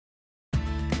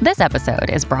This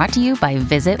episode is brought to you by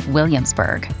Visit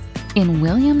Williamsburg. In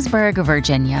Williamsburg,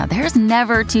 Virginia, there's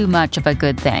never too much of a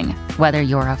good thing. Whether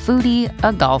you're a foodie,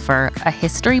 a golfer, a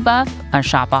history buff, a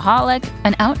shopaholic,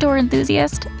 an outdoor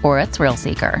enthusiast, or a thrill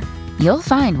seeker, you'll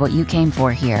find what you came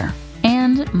for here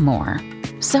and more.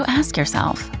 So ask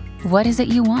yourself, what is it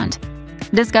you want?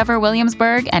 Discover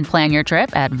Williamsburg and plan your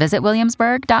trip at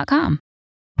visitwilliamsburg.com.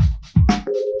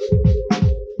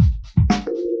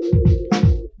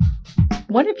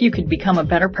 What if you could become a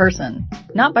better person?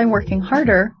 Not by working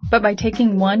harder, but by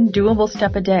taking one doable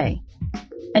step a day.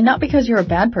 And not because you're a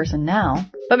bad person now,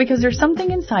 but because there's something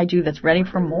inside you that's ready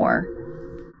for more.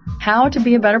 How to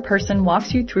Be a Better Person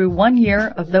walks you through 1 year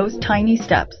of those tiny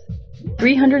steps.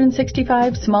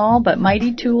 365 small but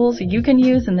mighty tools you can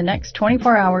use in the next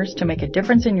 24 hours to make a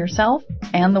difference in yourself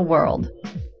and the world.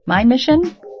 My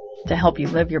mission? To help you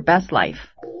live your best life.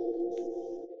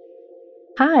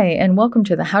 Hi, and welcome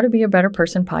to the How to Be a Better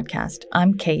Person podcast.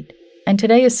 I'm Kate, and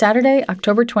today is Saturday,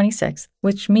 October 26th,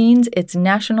 which means it's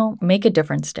National Make a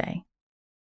Difference Day.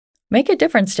 Make a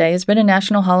Difference Day has been a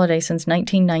national holiday since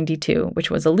 1992, which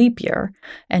was a leap year,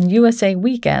 and USA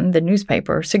Weekend, the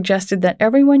newspaper, suggested that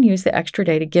everyone use the extra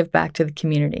day to give back to the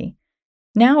community.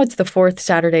 Now it's the fourth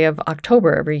Saturday of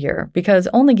October every year, because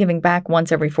only giving back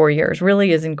once every 4 years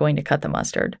really isn't going to cut the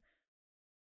mustard.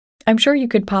 I'm sure you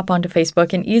could pop onto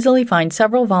Facebook and easily find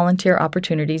several volunteer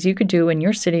opportunities you could do in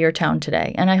your city or town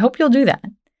today, and I hope you'll do that.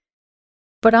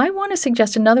 But I want to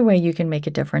suggest another way you can make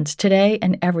a difference today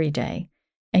and every day.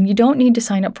 And you don't need to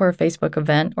sign up for a Facebook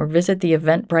event or visit the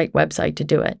Eventbrite website to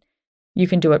do it. You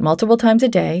can do it multiple times a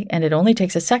day, and it only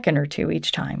takes a second or two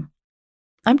each time.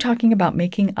 I'm talking about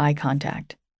making eye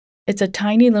contact. It's a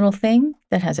tiny little thing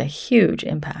that has a huge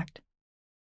impact.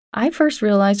 I first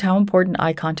realized how important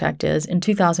eye contact is in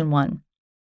 2001.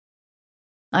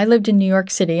 I lived in New York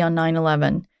City on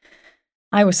 9/11.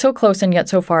 I was so close and yet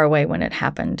so far away when it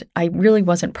happened. I really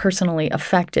wasn't personally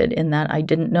affected in that I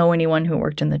didn't know anyone who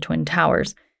worked in the Twin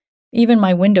Towers. Even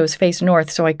my windows faced north,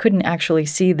 so I couldn't actually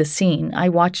see the scene. I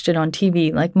watched it on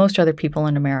TV like most other people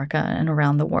in America and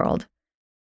around the world.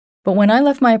 But when I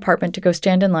left my apartment to go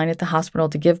stand in line at the hospital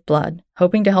to give blood,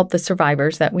 hoping to help the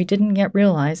survivors that we didn't yet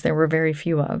realize there were very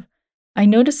few of, I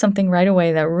noticed something right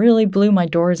away that really blew my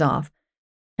doors off,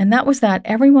 and that was that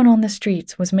everyone on the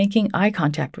streets was making eye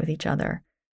contact with each other.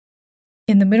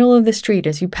 In the middle of the street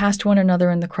as you passed one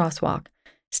another in the crosswalk,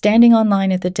 standing on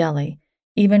line at the deli,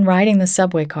 even riding the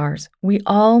subway cars, we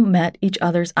all met each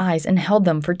other's eyes and held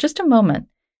them for just a moment.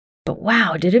 But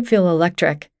wow, did it feel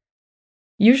electric.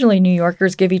 Usually New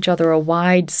Yorkers give each other a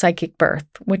wide psychic berth,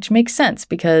 which makes sense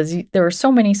because there are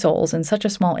so many souls in such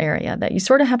a small area that you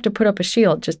sort of have to put up a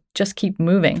shield, just keep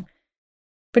moving.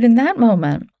 But in that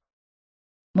moment,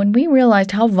 when we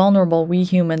realized how vulnerable we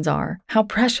humans are, how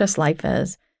precious life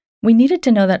is, we needed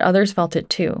to know that others felt it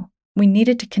too. We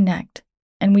needed to connect,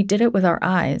 and we did it with our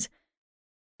eyes.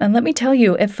 And let me tell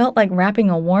you, it felt like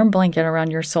wrapping a warm blanket around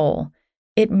your soul.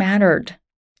 It mattered.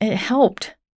 It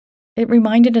helped. It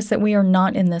reminded us that we are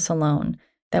not in this alone,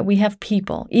 that we have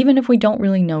people, even if we don't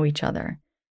really know each other.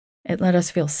 It let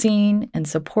us feel seen and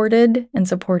supported and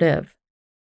supportive.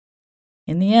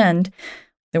 In the end,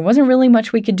 there wasn't really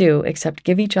much we could do except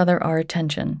give each other our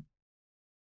attention.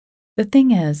 The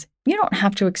thing is, you don't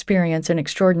have to experience an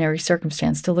extraordinary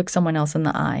circumstance to look someone else in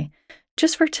the eye.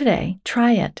 Just for today,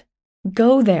 try it.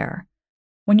 Go there.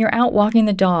 When you're out walking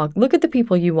the dog, look at the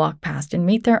people you walk past and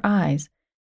meet their eyes.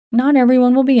 Not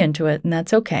everyone will be into it, and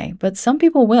that's okay, but some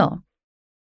people will.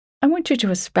 I want you to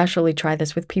especially try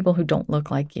this with people who don't look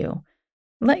like you.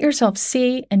 Let yourself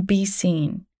see and be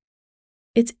seen.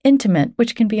 It's intimate,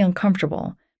 which can be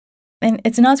uncomfortable. And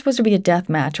it's not supposed to be a death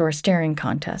match or a staring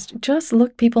contest. Just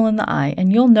look people in the eye,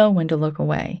 and you'll know when to look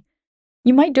away.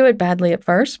 You might do it badly at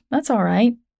first. That's all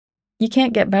right. You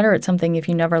can't get better at something if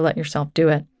you never let yourself do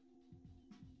it.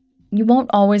 You won't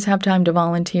always have time to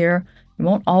volunteer. You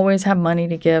won't always have money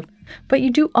to give, but you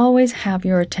do always have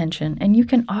your attention, and you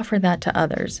can offer that to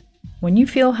others. When you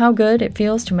feel how good it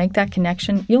feels to make that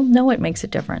connection, you'll know it makes a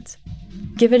difference.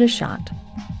 Give it a shot,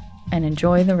 and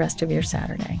enjoy the rest of your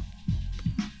Saturday.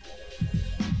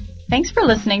 Thanks for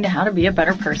listening to How to Be a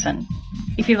Better Person.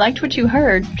 If you liked what you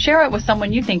heard, share it with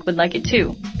someone you think would like it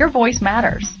too. Your voice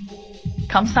matters.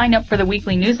 Come sign up for the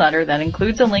weekly newsletter that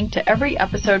includes a link to every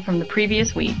episode from the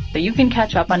previous week so you can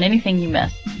catch up on anything you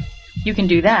missed. You can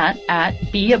do that at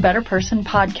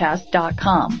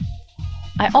beabetterpersonpodcast.com.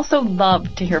 I also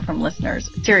love to hear from listeners.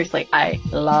 Seriously, I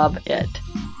love it.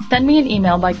 Send me an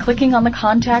email by clicking on the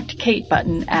Contact Kate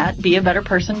button at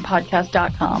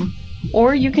beabetterpersonpodcast.com,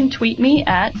 or you can tweet me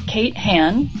at Kate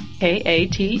Han,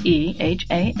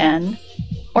 Katehan,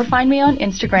 or find me on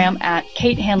Instagram at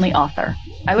Kate Hanley Author.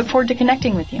 I look forward to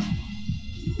connecting with you.